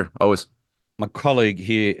 Pleasure, always. My colleague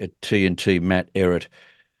here at TNT, Matt Ehret,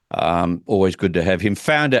 always good to have him,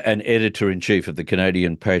 founder and editor-in-chief of the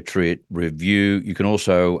Canadian Patriot Review. You can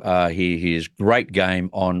also hear his great game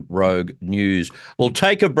on Rogue News. We'll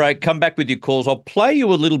take a break, come back with your calls. I'll play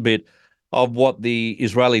you a little bit of what the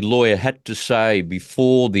Israeli lawyer had to say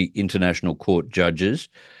before the International Court judges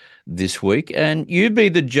this week, and you be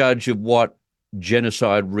the judge of what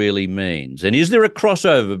genocide really means. And is there a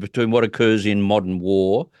crossover between what occurs in modern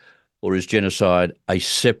war, or is genocide a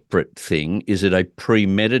separate thing? Is it a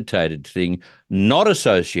premeditated thing not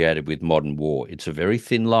associated with modern war? It's a very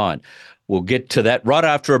thin line. We'll get to that right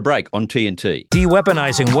after a break on TNT.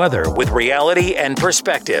 De-weaponizing weather with reality and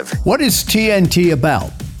perspective. What is TNT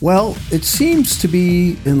about? Well, it seems to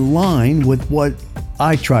be in line with what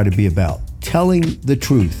I try to be about, telling the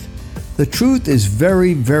truth. The truth is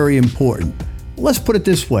very, very important. Let's put it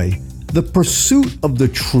this way. The pursuit of the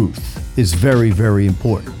truth is very, very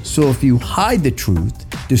important. So if you hide the truth,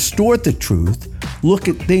 distort the truth, look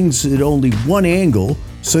at things at only one angle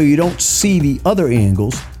so you don't see the other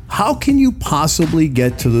angles, how can you possibly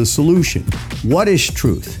get to the solution? What is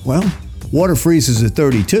truth? Well, water freezes at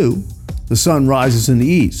 32. The sun rises in the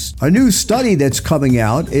east. A new study that's coming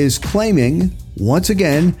out is claiming, once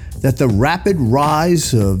again, that the rapid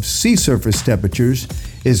rise of sea surface temperatures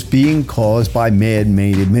is being caused by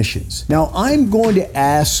man-made emissions. Now, I'm going to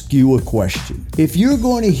ask you a question. If you're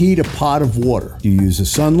going to heat a pot of water, do you use a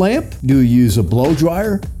sun lamp? Do you use a blow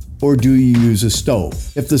dryer? Or do you use a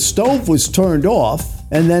stove? If the stove was turned off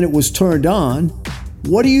and then it was turned on,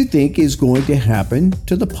 what do you think is going to happen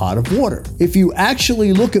to the pot of water? If you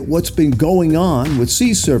actually look at what's been going on with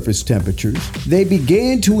sea surface temperatures, they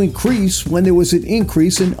began to increase when there was an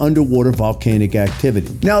increase in underwater volcanic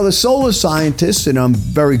activity. Now, the solar scientists, and I'm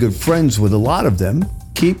very good friends with a lot of them,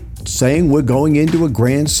 keep saying we're going into a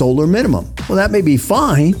grand solar minimum. Well, that may be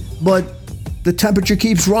fine, but the temperature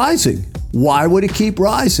keeps rising. Why would it keep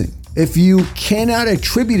rising? If you cannot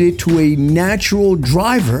attribute it to a natural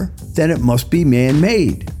driver, then it must be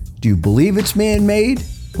man-made. Do you believe it's man-made?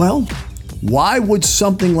 Well, why would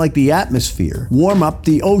something like the atmosphere warm up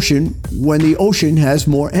the ocean when the ocean has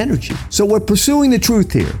more energy? So we're pursuing the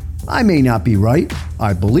truth here. I may not be right.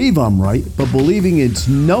 I believe I'm right, but believing is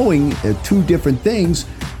knowing are two different things,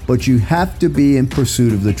 but you have to be in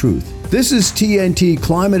pursuit of the truth. This is TNT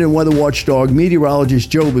climate and weather watchdog meteorologist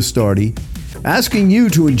Joe Bastardi asking you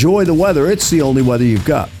to enjoy the weather. It's the only weather you've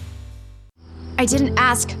got. I didn't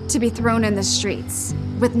ask to be thrown in the streets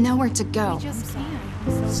with nowhere to go.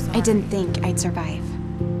 I didn't think I'd survive.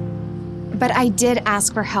 But I did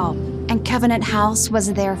ask for help, and Covenant House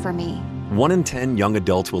was there for me. 1 in 10 young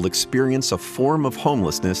adults will experience a form of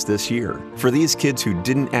homelessness this year. For these kids who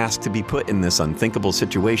didn't ask to be put in this unthinkable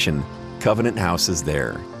situation, Covenant House is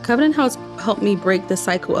there. Covenant House helped me break the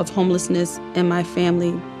cycle of homelessness in my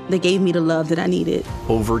family. They gave me the love that I needed.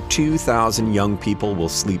 Over 2,000 young people will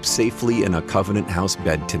sleep safely in a Covenant House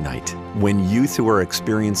bed tonight. When youth who are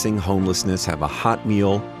experiencing homelessness have a hot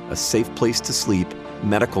meal, a safe place to sleep,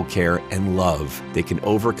 medical care, and love, they can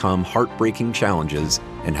overcome heartbreaking challenges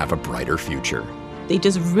and have a brighter future. They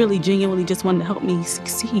just really genuinely just wanted to help me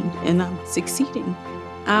succeed, and I'm succeeding.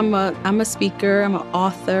 I'm a speaker, I'm an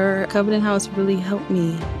author. Covenant House really helped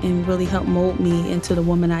me and really helped mold me into the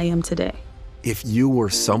woman I am today. If you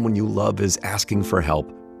or someone you love is asking for help,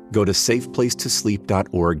 go to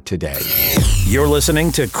safeplacetosleep.org today. You're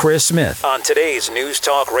listening to Chris Smith on today's News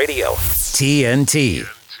Talk Radio, TNT.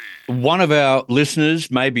 One of our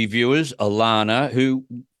listeners, maybe viewers, Alana, who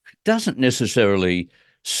doesn't necessarily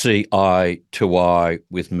see eye to eye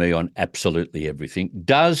with me on absolutely everything,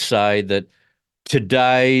 does say that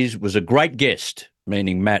today's was a great guest,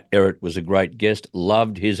 meaning Matt Ehret was a great guest,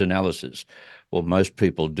 loved his analysis. Well, most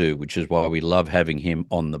people do, which is why we love having him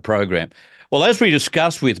on the program. Well, as we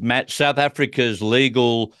discussed with Matt, South Africa's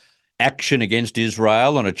legal action against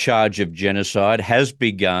Israel on a charge of genocide has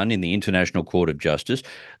begun in the International Court of Justice.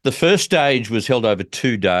 The first stage was held over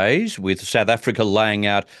 2 days, with South Africa laying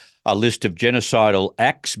out a list of genocidal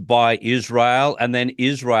acts by Israel and then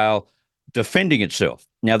Israel defending itself.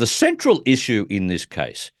 Now, the central issue in this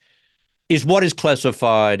case is what is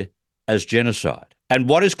classified as genocide and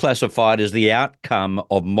what is classified as the outcome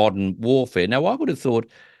of modern warfare. Now, I would have thought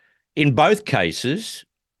in both cases,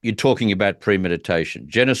 you're talking about premeditation.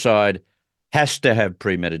 Genocide has to have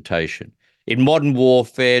premeditation. In modern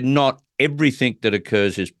warfare, not everything that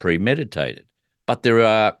occurs is premeditated, but there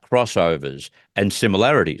are crossovers and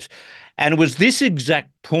similarities. And it was this exact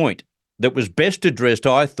point that was best addressed,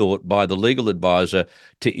 I thought, by the legal advisor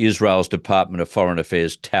to Israel's Department of Foreign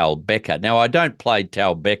Affairs, Tal Becker. Now, I don't play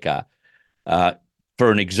Tal Becker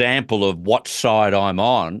for an example of what side I'm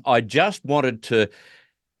on. I just wanted to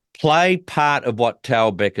play part of what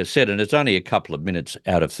Tal Becker said, and it's only a couple of minutes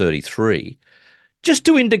out of 33, just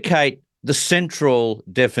to indicate the central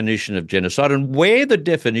definition of genocide and where the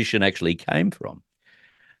definition actually came from.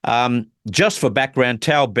 Just for background,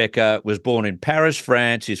 Tal Becker was born in Paris,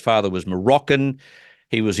 France. His father was Moroccan.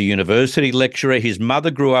 He was a university lecturer. His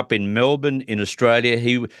mother grew up in Melbourne in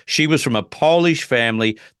Australia. She was from a Polish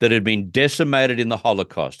family that had been decimated in the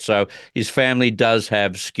Holocaust. So his family does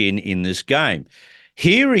have skin in this game.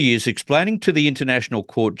 Here he is explaining to the international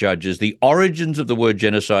court judges the origins of the word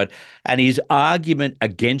genocide and his argument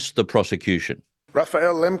against the prosecution.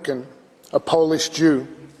 Raphael Lemkin, a Polish Jew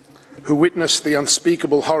who witnessed the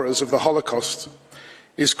unspeakable horrors of the Holocaust,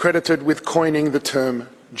 is credited with coining the term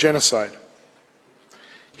genocide.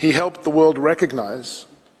 He helped the world recognize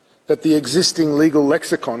that the existing legal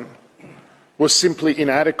lexicon was simply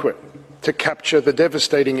inadequate to capture the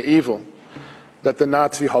devastating evil that the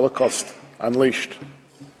Nazi Holocaust unleashed.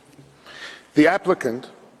 The applicant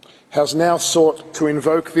has now sought to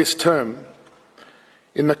invoke this term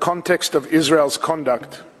in the context of Israel's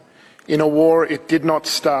conduct in a war it did not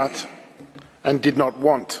start and did not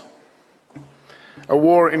want. A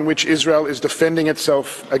war in which Israel is defending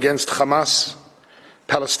itself against Hamas,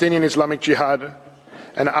 Palestinian Islamic Jihad,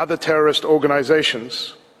 and other terrorist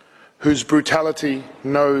organizations whose brutality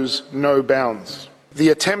knows no bounds. The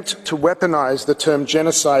attempt to weaponize the term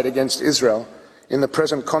genocide against Israel in the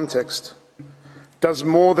present context does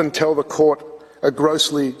more than tell the court a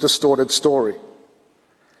grossly distorted story.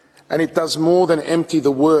 And it does more than empty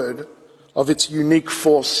the word of its unique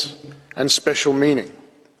force and special meaning.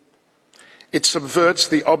 It subverts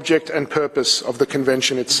the object and purpose of the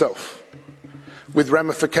convention itself, with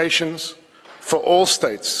ramifications for all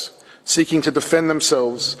states seeking to defend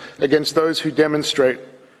themselves against those who demonstrate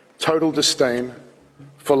total disdain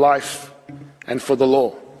for life and for the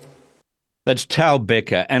law. That's Tal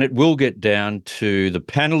Becker, and it will get down to the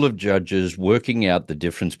panel of judges working out the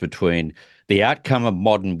difference between the outcome of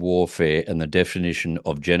modern warfare and the definition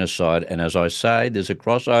of genocide. And as I say, there's a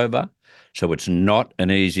crossover, so it's not an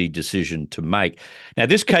easy decision to make. Now,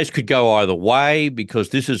 this case could go either way because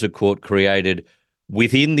this is a court created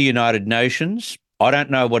within the United Nations. I don't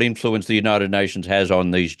know what influence the United Nations has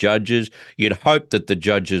on these judges. You'd hope that the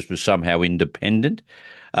judges were somehow independent,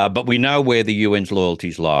 but we know where the UN's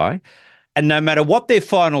loyalties lie. And no matter what their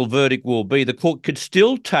final verdict will be, the court could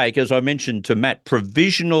still take, as I mentioned to Matt,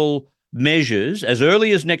 provisional measures as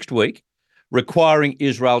early as next week, requiring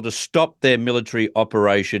Israel to stop their military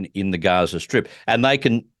operation in the Gaza Strip. And they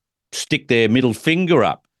can stick their middle finger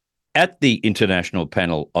up at the International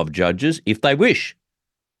Panel of Judges if they wish.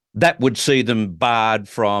 That would see them barred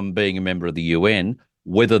from being a member of the UN.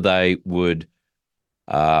 Whether they would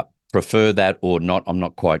prefer that or not, I'm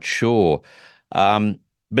not quite sure.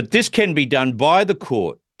 But this can be done by the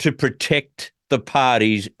court to protect the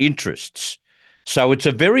parties' interests. So it's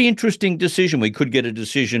a very interesting decision. We could get a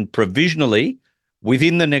decision provisionally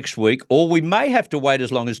within the next week, or we may have to wait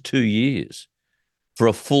as long as 2 years for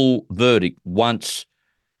a full verdict once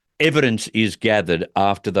evidence is gathered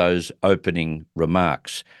after those opening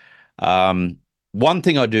remarks. One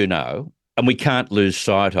thing I do know, and we can't lose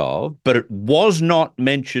sight of, but it was not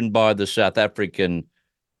mentioned by the South African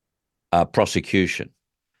prosecution.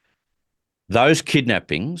 Those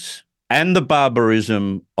kidnappings and the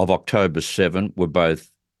barbarism of October 7 were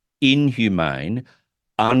both inhumane,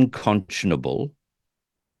 unconscionable,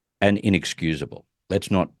 and inexcusable.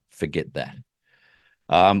 Let's not forget that.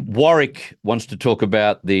 Warwick wants to talk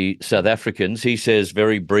about the South Africans. He says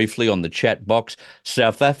very briefly on the chat box,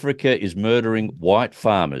 South Africa is murdering white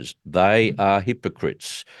farmers. They are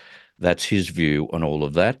hypocrites. That's his view on all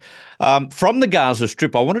of that. From the Gaza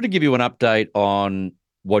Strip, I wanted to give you an update on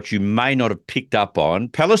what you may not have picked up on.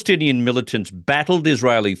 Palestinian militants battled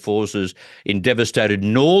Israeli forces in devastated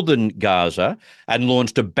northern Gaza and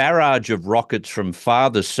launched a barrage of rockets from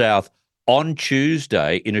farther south on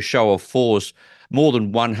Tuesday in a show of force, more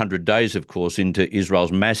than 100 days, of course, into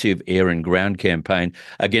Israel's massive air and ground campaign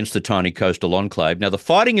against the tiny coastal enclave. Now, the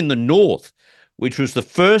fighting in the north, which was the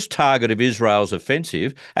first target of Israel's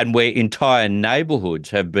offensive and where entire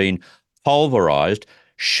neighbourhoods have been pulverised,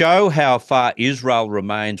 show how far Israel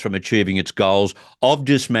remains from achieving its goals of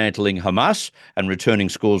dismantling Hamas and returning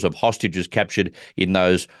scores of hostages captured in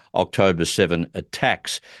those October 7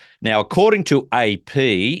 attacks. Now, according to AP,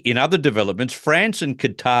 in other developments, France and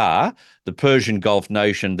Qatar, the Persian Gulf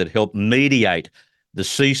nation that helped mediate the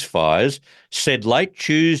ceasefires, said late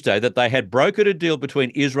Tuesday that they had brokered a deal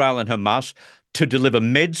between Israel and Hamas to deliver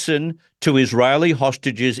medicine to Israeli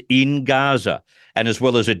hostages in Gaza, and as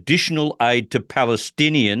well as additional aid to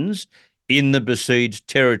Palestinians in the besieged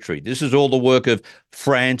territory. This is all the work of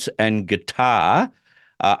France and Qatar,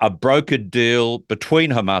 a brokered deal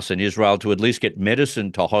between Hamas and Israel to at least get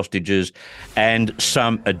medicine to hostages and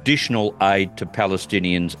some additional aid to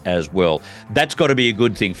Palestinians as well. That's got to be a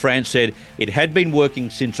good thing. France said it had been working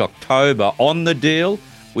since October on the deal,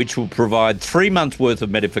 which will provide 3 months' worth of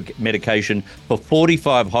medication for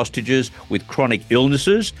 45 hostages with chronic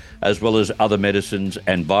illnesses, as well as other medicines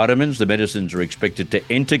and vitamins. The medicines are expected to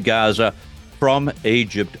enter Gaza from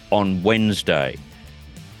Egypt on Wednesday.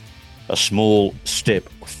 A small step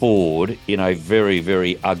forward in a very,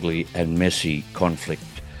 very ugly and messy conflict.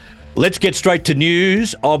 Let's get straight to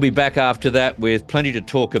news. I'll be back after that with plenty to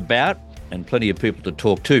talk about and plenty of people to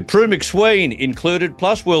talk to. Prue McSween included.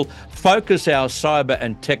 Plus, we'll focus our cyber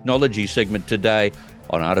and technology segment today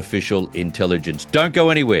on artificial intelligence. Don't go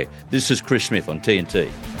anywhere. This is Chris Smith on TNT.